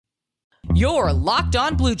You're Locked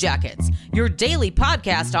On Blue Jackets, your daily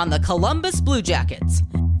podcast on the Columbus Blue Jackets,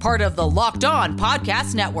 part of the Locked On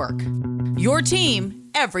Podcast Network. Your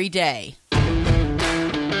team every day.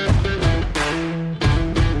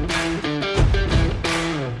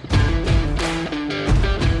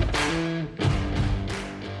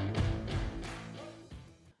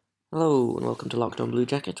 Hello and welcome to Locked On Blue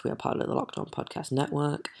Jackets. We are part of the Locked On Podcast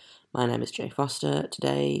Network. My name is Jay Foster.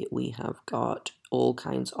 Today we have got all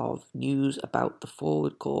kinds of news about the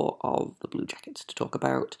forward core of the Blue Jackets to talk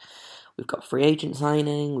about. We've got free agent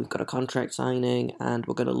signing, we've got a contract signing, and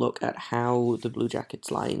we're going to look at how the Blue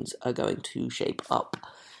Jackets lines are going to shape up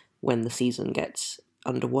when the season gets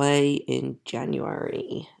underway in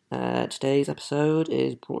January. Today's episode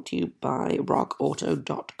is brought to you by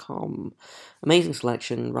RockAuto.com. Amazing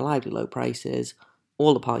selection, reliably low prices,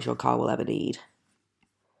 all the parts your car will ever need.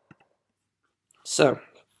 So,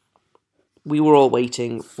 we were all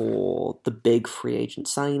waiting for the big free agent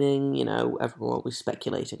signing. You know, everyone was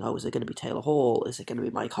speculating, is it going to be Taylor Hall? Is it going to be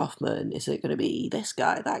Mike Hoffman? Is it going to be this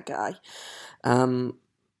guy, that guy? Jarmo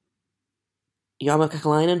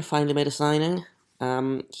Kekalainen finally made a signing.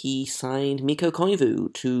 He signed Mikko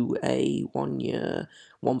Koivu to a 1-year,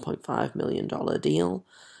 $1.5 million deal,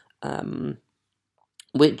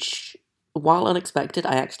 which, while unexpected,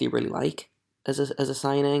 I actually really like as a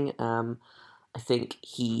signing. I think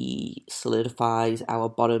he solidifies our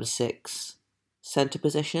bottom six centre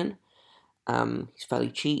position. He's fairly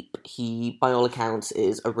cheap. He, by all accounts,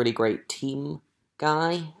 is a really great team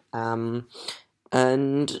guy. And,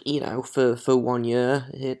 you know, for 1 year,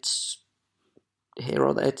 it's here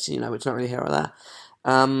or there. It's not really here or there.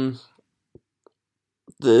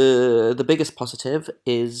 The biggest positive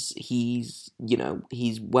is he's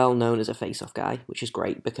well known as a face-off guy, which is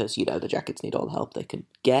great because, the Jackets need all the help they can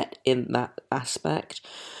get in that aspect.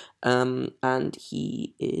 And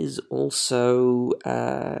he is also,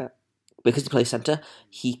 because he plays centre,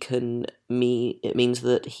 it means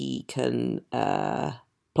that he can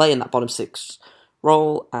play in that bottom six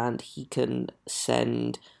role, and he can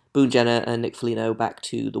send Boone Jenner and Nick Foligno back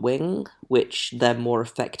to the wing, which they're more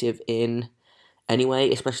effective in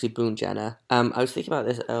anyway, especially Boone Jenner. I was thinking about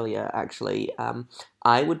this earlier, actually.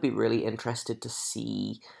 I would be really interested to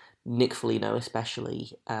see Nick Foligno,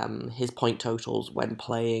 especially, his point totals when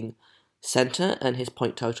playing centre and his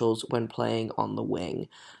point totals when playing on the wing,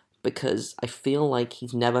 because I feel like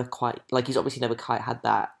he's obviously never quite had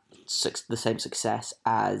the same success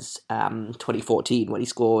as 2014 when he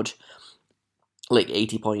scored like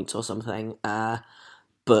 80 points or something,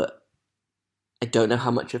 but I don't know how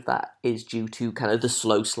much of that is due to kind of the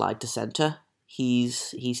slow slide to centre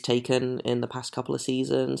he's taken in the past couple of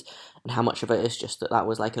seasons, and how much of it is just that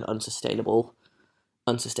was like an unsustainable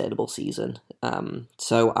season.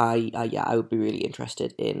 So I would be really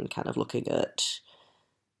interested in kind of looking at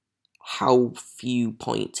how few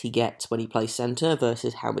points he gets when he plays centre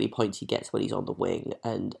versus how many points he gets when he's on the wing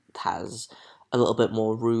and has a little bit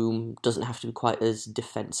more room, doesn't have to be quite as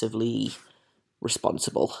defensively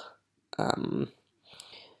responsible.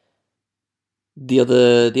 The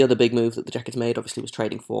other big move that the Jackets made, obviously, was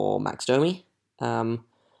trading for Max Domi,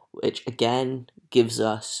 which again gives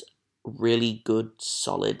us really good,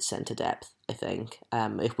 solid centre depth. I think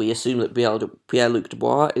if we assume that Pierre-Luc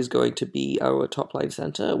Dubois is going to be our top line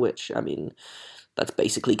centre, which that's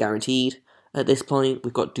basically guaranteed at this point.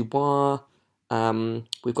 We've got Dubois,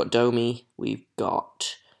 we've got Domi, we've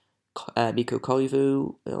got Mikko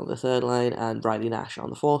Koivu on the third line, and Riley Nash on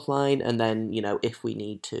the fourth line, and then, if we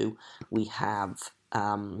need to, we have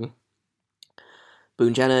Boone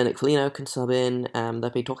Jenner and Nick Foligno can sub in.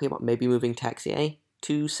 They've been talking about maybe moving Texier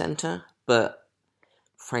to centre, but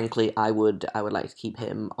frankly, I would like to keep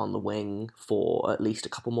him on the wing for at least a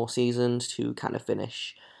couple more seasons to kind of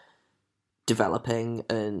finish developing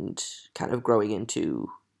and kind of growing into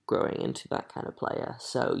that kind of player.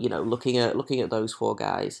 So, looking at those four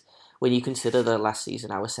guys, when you consider that last season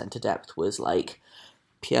our centre depth was like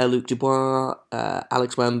Pierre-Luc Dubois,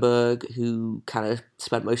 Alex Wennberg, who kind of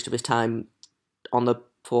spent most of his time on the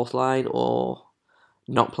fourth line or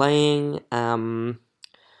not playing, Boone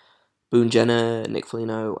Jenner, Nick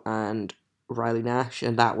Foligno, and Riley Nash,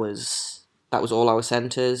 and that was all our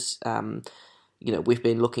centres. We've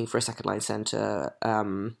been looking for a second line centre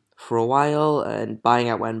for a while, and buying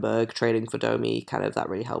out Wennberg, trading for Domi, that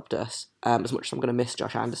really helped us. As much as I'm going to miss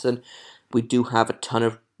Josh Anderson, we do have a ton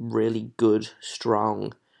of really good,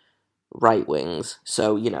 strong right wings.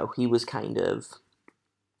 So, he was kind of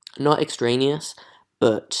not extraneous,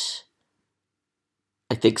 but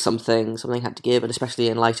I think something had to give, and especially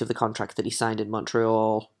in light of the contract that he signed in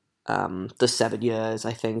Montreal, the 7 years,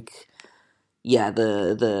 I think yeah,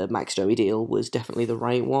 the Max Domi deal was definitely the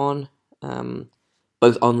right one.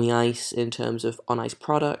 Both on the ice in terms of on ice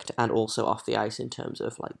product and also off the ice in terms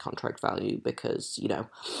of like contract value, because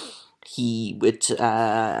he with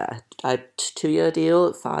a 2-year deal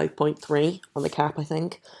at 5.3 on the cap, I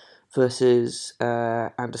think, versus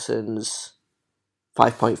Anderson's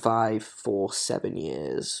 5.5 for 7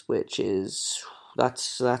 years, which is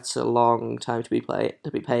that's a long time to be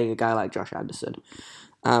paying a guy like Josh Anderson.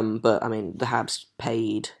 But I mean, the Habs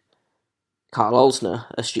paid Karl Olsner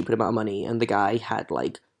a stupid amount of money, and the guy had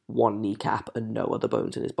like one kneecap and no other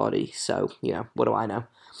bones in his body. So what do I know?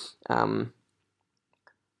 I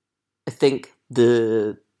think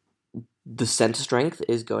the center strength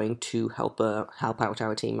is going to help out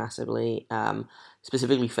our team massively.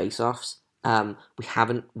 Specifically face-offs. We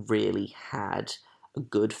haven't really had a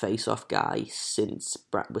good face-off guy since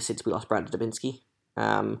we lost Brandon Dubinsky,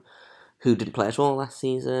 who didn't play at all last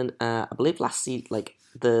season. I believe last season, like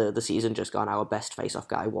the season just gone, our best face-off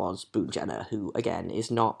guy was Boone Jenner, who again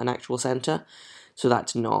is not an actual center, so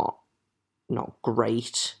that's not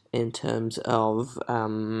great in terms of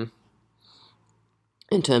on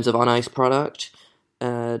ice product.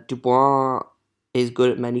 Dubois is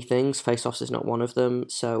good at many things. Face-offs is not one of them.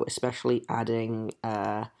 So especially adding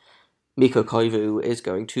Mikko Koivu is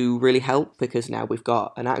going to really help, because now we've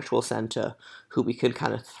got an actual center who we can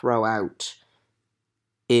kind of throw out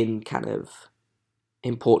in kind of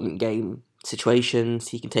important game situations.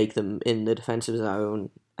 He can take them in the defensive zone.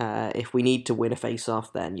 If we need to win a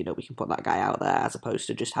face-off, then we can put that guy out there, as opposed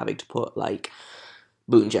to just having to put like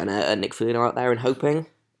Boone Jenner and Nick Foligno out there and hoping.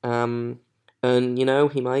 And he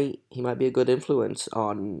might be a good influence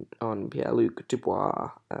on Pierre-Luc Dubois.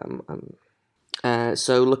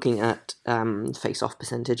 So looking at face-off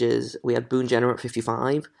percentages, we had Boone Jenner at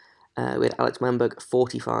 55, we had Alex Manberg at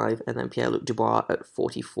 45, and then Pierre-Luc Dubois at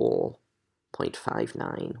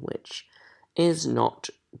 44.59, which is not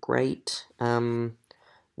great.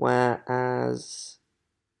 Whereas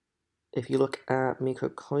if you look at Mikko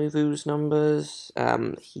Koivu's numbers,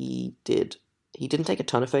 he didn't take a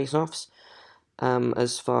ton of face-offs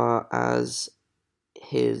as far as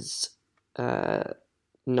his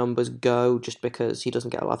numbers go, just because he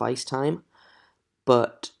doesn't get a lot of ice time.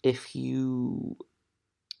 But if you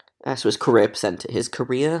so his career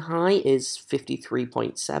high is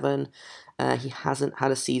 53.7. He hasn't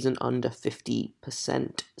had a season under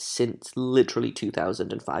 50% since literally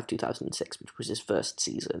 2005-2006, which was his first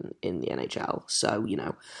season in the NHL. So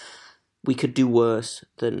we could do worse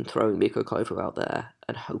than throwing Mikko Koivu out there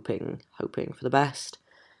and hoping for the best.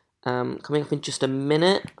 Coming up in just a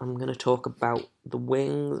minute, I'm going to talk about the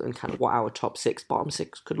wings and kind of what our top six, bottom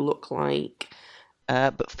six could look like.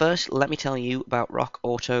 But first, let me tell you about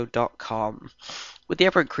RockAuto.com. With the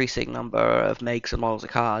ever-increasing number of makes and models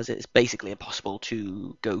of cars, it's basically impossible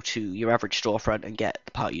to go to your average storefront and get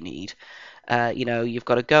the part you need. You've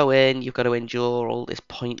got to go in, you've got to endure all this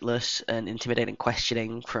pointless and intimidating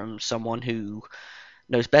questioning from someone who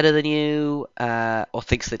knows better than you, or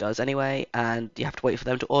thinks they does anyway, and you have to wait for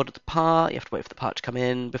them to order the part, you have to wait for the part to come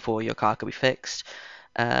in before your car can be fixed.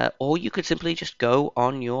 Or you could simply just go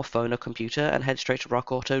on your phone or computer and head straight to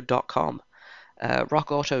rockauto.com.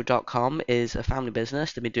 RockAuto.com is a family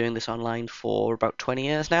business. They've been doing this online for about 20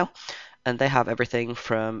 years now, and they have everything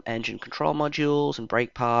from engine control modules and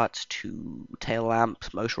brake parts to tail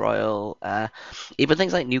lamps, motor oil, even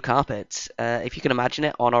things like new carpets. If you can imagine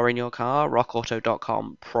it on or in your car,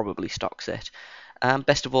 RockAuto.com probably stocks it.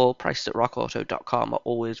 Best of all, prices at rockauto.com are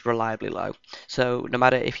always reliably low. So no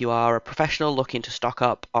matter if you are a professional looking to stock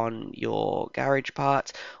up on your garage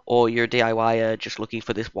parts, or you're a DIYer just looking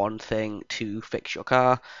for this one thing to fix your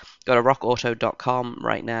car, go to rockauto.com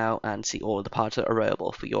right now and see all of the parts that are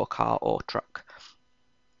available for your car or truck.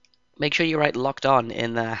 Make sure you write Locked On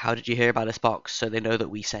in the How Did You Hear About Us box so they know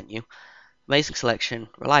that we sent you. Amazing selection,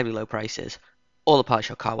 reliably low prices, all the parts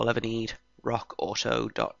your car will ever need,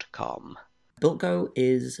 rockauto.com. BuiltGo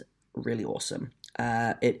is really awesome.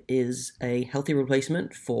 It is a healthy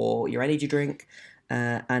replacement for your energy drink,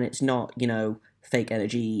 and it's not, fake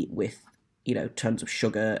energy with, tons of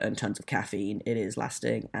sugar and tons of caffeine. It is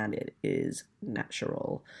lasting and it is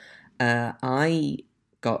natural. I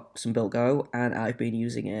got some BuiltGo and I've been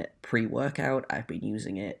using it pre-workout. I've been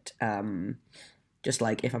using it just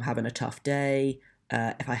like if I'm having a tough day,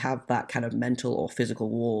 if I have that kind of mental or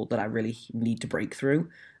physical wall that I really need to break through,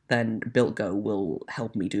 then BuiltGo will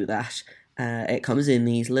help me do that. It comes in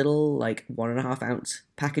these little 1.5 ounce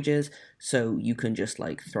packages, so you can just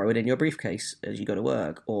throw it in your briefcase as you go to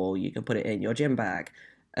work, or you can put it in your gym bag,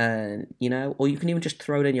 or you can even just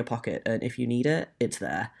throw it in your pocket, and if you need it, it's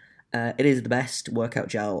there. It is the best workout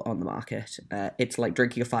gel on the market. It's like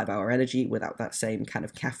drinking a 5-hour energy without that same kind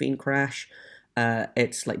of caffeine crash.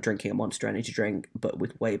 It's like drinking a Monster Energy drink, but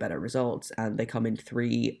with way better results, and they come in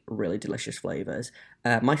 3 really delicious flavors.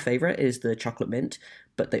 My favorite is the chocolate mint,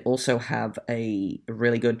 but they also have a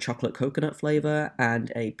really good chocolate coconut flavor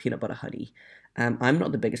and a peanut butter honey. I'm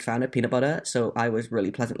not the biggest fan of peanut butter, so I was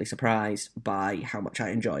really pleasantly surprised by how much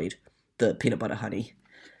I enjoyed the peanut butter honey.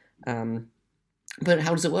 But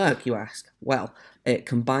how does it work, you ask? Well, it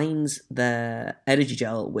combines the energy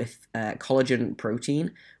gel with collagen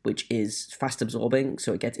protein, which is fast absorbing,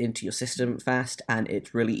 so it gets into your system fast, and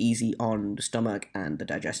it's really easy on the stomach and the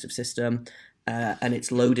digestive system. And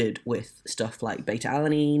it's loaded with stuff like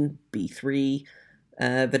beta-alanine, B3,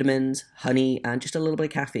 vitamins, honey, and just a little bit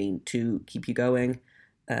of caffeine to keep you going.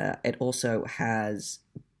 It also has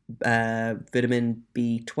vitamin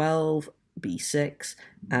B12, B6,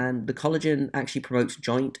 and the collagen actually promotes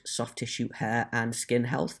joint, soft tissue, hair, and skin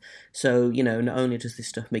health. So, not only does this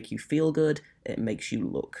stuff make you feel good, it makes you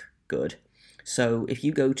look good. So if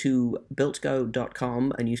you go to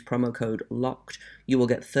builtgo.com and use promo code LOCKED, you will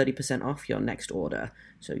get 30% off your next order.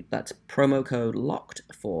 So that's promo code LOCKED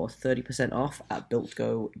for 30% off at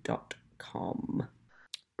builtgo.com.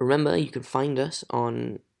 Remember, you can find us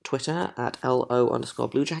on Twitter at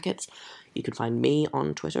LO_Bluejackets. You can find me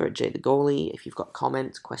on Twitter at JTheGoalie. If you've got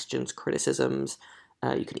comments, questions, criticisms,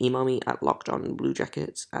 you can email me at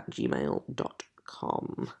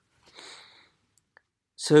lockedonbluejackets@gmail.com.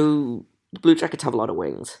 So, the Blue Jackets have a lot of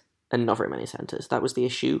wings, and not very many centres. That was the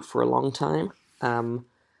issue for a long time.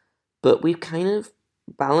 But we've kind of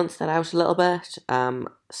balanced that out a little bit.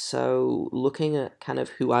 So, looking at kind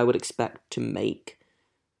of who I would expect to make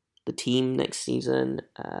the team next season,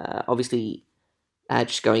 obviously,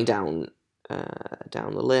 just going down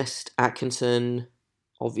the list, Atkinson,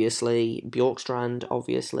 obviously, Bjorkstrand,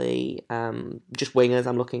 obviously, just wingers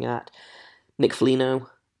I'm looking at, Nick Foligno,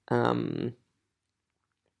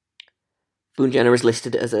 Boone Jenner is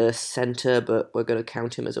listed as a centre, but we're going to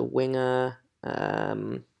count him as a winger,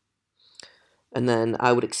 and then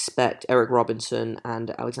I would expect Eric Robinson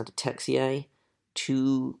and Alexander Texier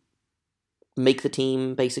to make the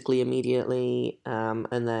team basically immediately,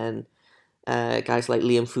 and then guys like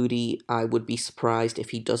Liam Foodie, I would be surprised if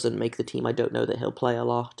he doesn't make the team. I don't know that he'll play a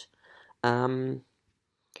lot.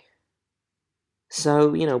 So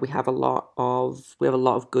we have a lot of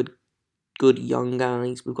good young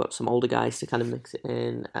guys. We've got some older guys to kind of mix it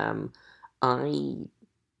in. I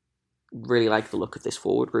really like the look of this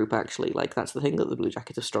forward group. Actually, like that's the thing that the Blue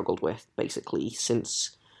Jackets have struggled with basically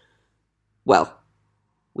since. Well,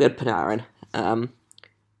 we had Panarin.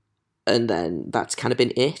 And then that's kind of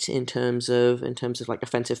been it in terms of like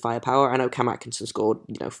offensive firepower. I know Cam Atkinson scored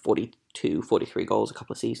 42, 43 goals a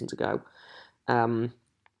couple of seasons ago, but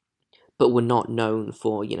we're not known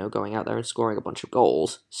for going out there and scoring a bunch of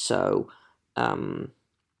goals. So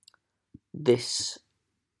this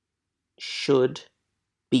should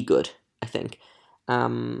be good, I think.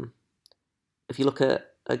 If you look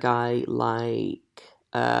at a guy like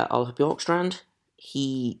Oliver Bjorkstrand,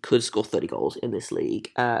 he could score 30 goals in this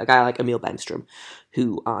league. A guy like Emil Bemstrom,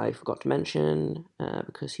 who I forgot to mention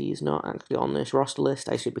because he's not actually on this roster list.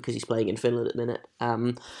 I assume because he's playing in Finland at the minute.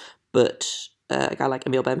 But a guy like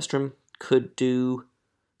Emil Bemstrom could do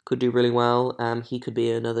really well. He could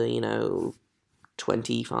be another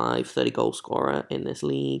 25, 30 goal scorer in this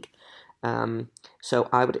league. So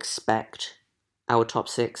I would expect our top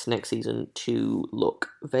 6 next season to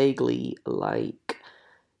look vaguely like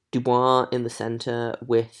Dubois in the centre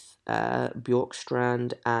with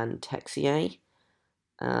Bjorkstrand and Texier.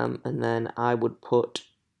 And then I would put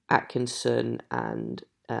Atkinson and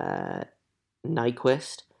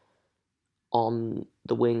Nyquist on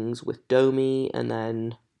the wings with Domi, and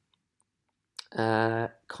then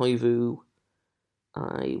Koivu,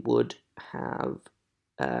 I would have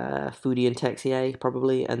Foodie and Texier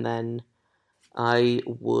probably, and then I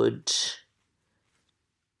would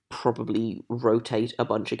probably rotate a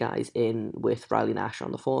bunch of guys in with Riley Nash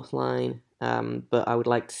on the 4th line. But I would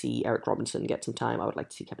like to see Eric Robinson get some time. I would like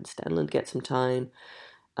to see Kevin Stenlund get some time.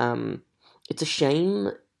 It's a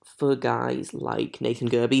shame for guys like Nathan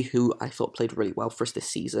Gerbe, who I thought played really well for us this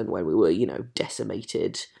season when we were,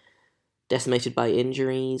 decimated by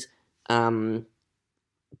injuries.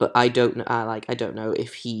 But I don't know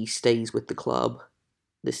if he stays with the club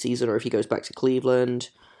this season or if he goes back to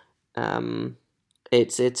Cleveland.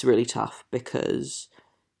 It's really tough because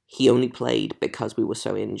he only played because we were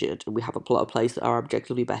so injured. We have a lot of players that are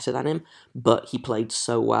objectively better than him, but he played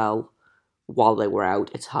so well while they were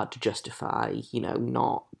out, it's hard to justify,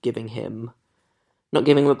 not giving him not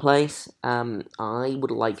giving him a place. I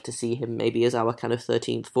would like to see him maybe as our kind of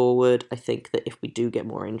 13th forward. I think that if we do get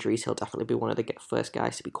more injuries, he'll definitely be one of the first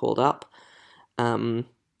guys to be called up. And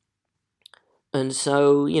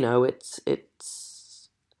so, it's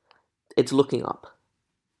looking up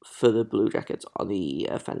for the Blue Jackets on the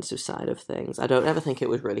offensive side of things. I don't ever think it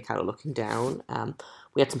was really kind of looking down.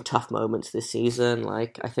 We had some tough moments this season.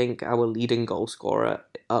 Like, I think our leading goal scorer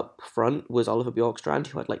up front was Oliver Bjorkstrand,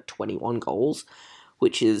 who had like 21 goals,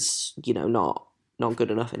 which is, not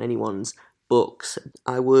good enough in anyone's books.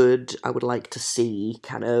 I would like to see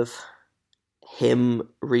kind of him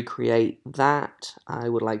recreate that. I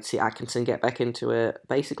would like to see Atkinson get back into it.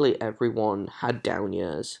 Basically, everyone had down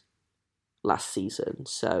years last season,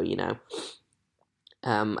 so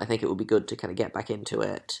I think it would be good to kind of get back into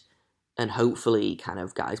it, and hopefully, kind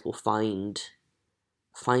of guys will find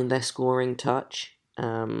their scoring touch,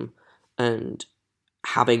 and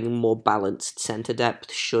having more balanced centre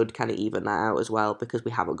depth should kind of even that out as well, because we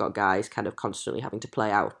haven't got guys kind of constantly having to play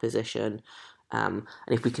out of position. And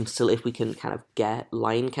if we can kind of get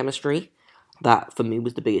line chemistry, that for me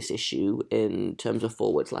was the biggest issue in terms of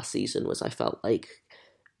forwards last season. Was I felt like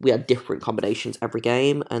we had different combinations every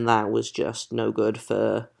game, and that was just no good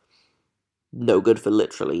for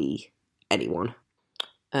literally anyone.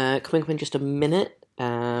 Coming up in just a minute,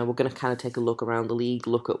 we're going to kind of take a look around the league,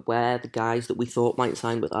 look at where the guys that we thought might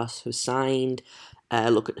sign with us have signed,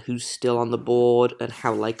 look at who's still on the board, and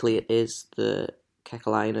how likely it is that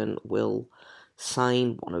Kekalainen will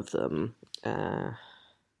sign one of them.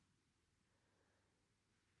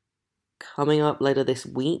 Coming up later this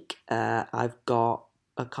week, I've got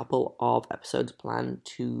a couple of episodes planned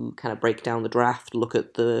to kind of break down the draft, look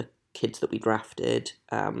at the kids that we drafted,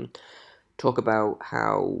 talk about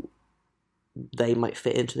how they might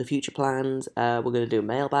fit into the future plans. We're going to do a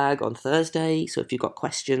mailbag on Thursday, so if you've got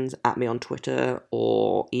questions, at me on Twitter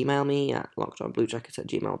or email me at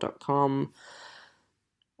lockedonbluejackets@gmail.com.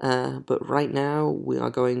 But right now, we are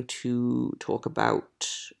going to talk about,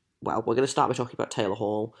 we're going to start by talking about Taylor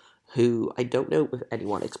Hall, who I don't know if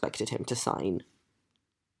anyone expected him to sign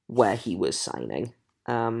where he was signing.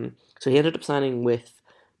 So he ended up signing with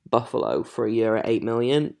Buffalo for a year at $8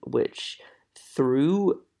 million, which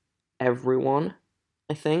threw everyone,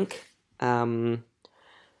 I think.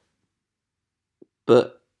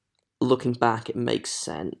 But looking back, it makes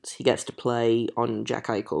sense. He gets to play on Jack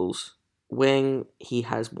Eichel's wing. He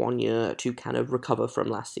has 1 year to kind of recover from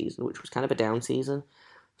last season, which was kind of a down season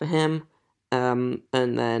for him. And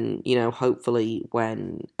then, hopefully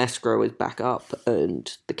when escrow is back up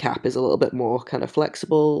and the cap is a little bit more kind of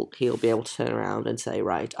flexible, he'll be able to turn around and say,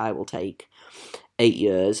 right, I will take 8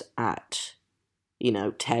 years at,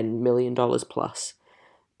 $10 million plus.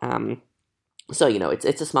 So,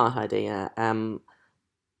 it's a smart idea.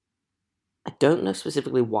 I don't know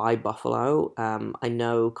specifically why Buffalo. I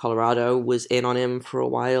know Colorado was in on him for a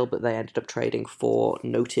while, but they ended up trading for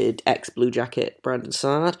noted ex-Blue Jacket Brandon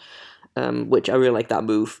Saad, which I really like that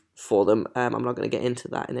move for them. I'm not going to get into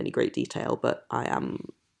that in any great detail, but I am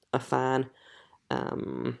a fan.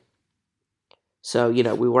 So,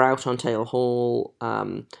 we were out on Taylor Hall.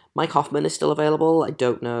 Mike Hoffman is still available. I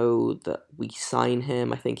don't know that we sign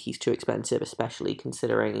him. I think he's too expensive, especially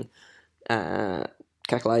considering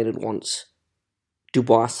Kekalainen wants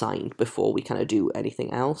Dubois signed before we kind of do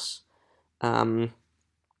anything else. Tyler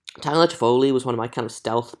Toffoli was one of my kind of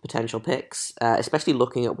stealth potential picks, especially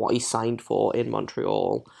looking at what he signed for in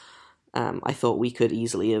Montreal. I thought we could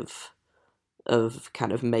easily have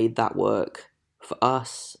kind of made that work for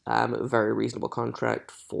us. A very reasonable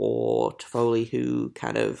contract for Toffoli, who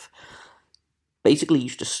kind of basically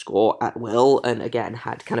used to score at will, and again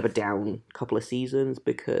had kind of a down couple of seasons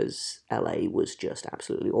because LA was just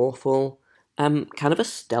absolutely awful. Kind of a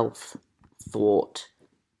stealth thought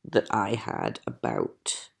that I had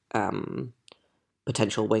about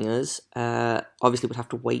potential wingers. Obviously, we'd have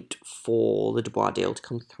to wait for the Dubois deal to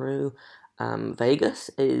come through. Vegas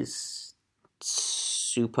is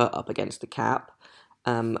super up against the cap,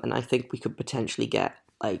 and I think we could potentially get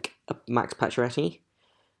like a Max Pacioretty,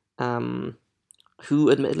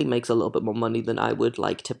 who admittedly makes a little bit more money than I would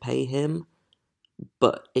like to pay him,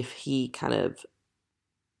 but if he kind of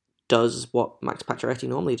does what Max Pacioretty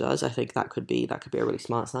normally does, I think that could be a really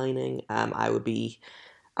smart signing. I would be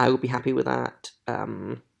happy with that.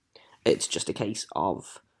 It's just a case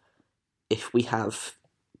of if we have,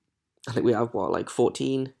 I think we have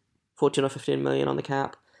 14 or 15 million on the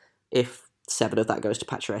cap. If 7 of that goes to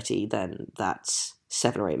Pacioretty, then that's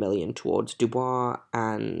 7 or 8 million towards Dubois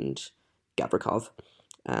and Gavrikov.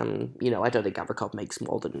 I don't think Gavrikov makes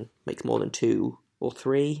more than 2 or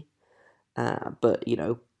 3, but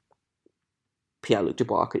Pierre-Luc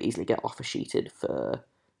Dubois could easily get offer sheeted for,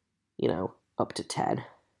 up to 10.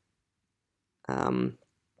 And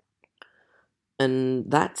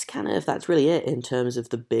that's really it in terms of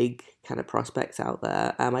the big kind of prospects out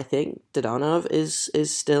there. I think Dadonov is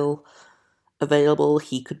still available.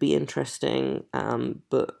 He could be interesting,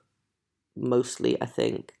 but mostly I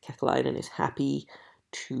think Kekalainen is happy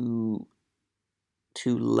to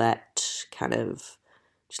let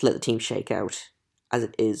the team shake out as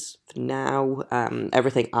it is for now.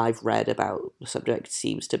 Everything I've read about the subject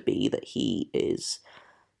seems to be that he's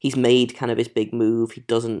made kind of his big move. He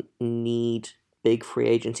doesn't need big free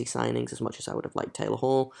agency signings as much as I would have liked Taylor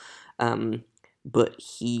Hall. But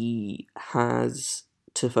he has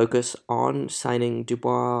to focus on signing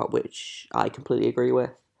Dubois, which I completely agree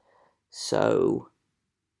with. So,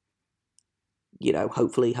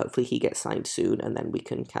 hopefully he gets signed soon, and then we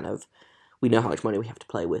know how much money we have to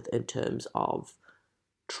play with in terms of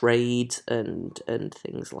trades and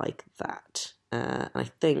things like that. I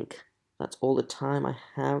think that's all the time I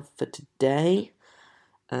have for today.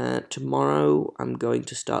 Tomorrow I'm going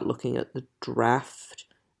to start looking at the draft,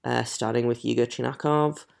 starting with Igor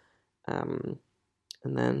Chinakov,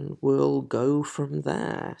 and then we'll go from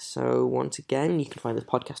there. So once again, you can find this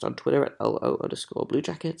podcast on Twitter at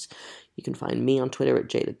LO_Bluejackets. You can find me on Twitter at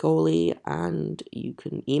JTheGoalie, and you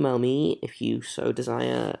can email me if you so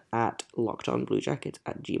desire at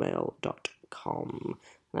lockedonbluejackets@gmail.com.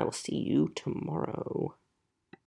 And I will see you tomorrow.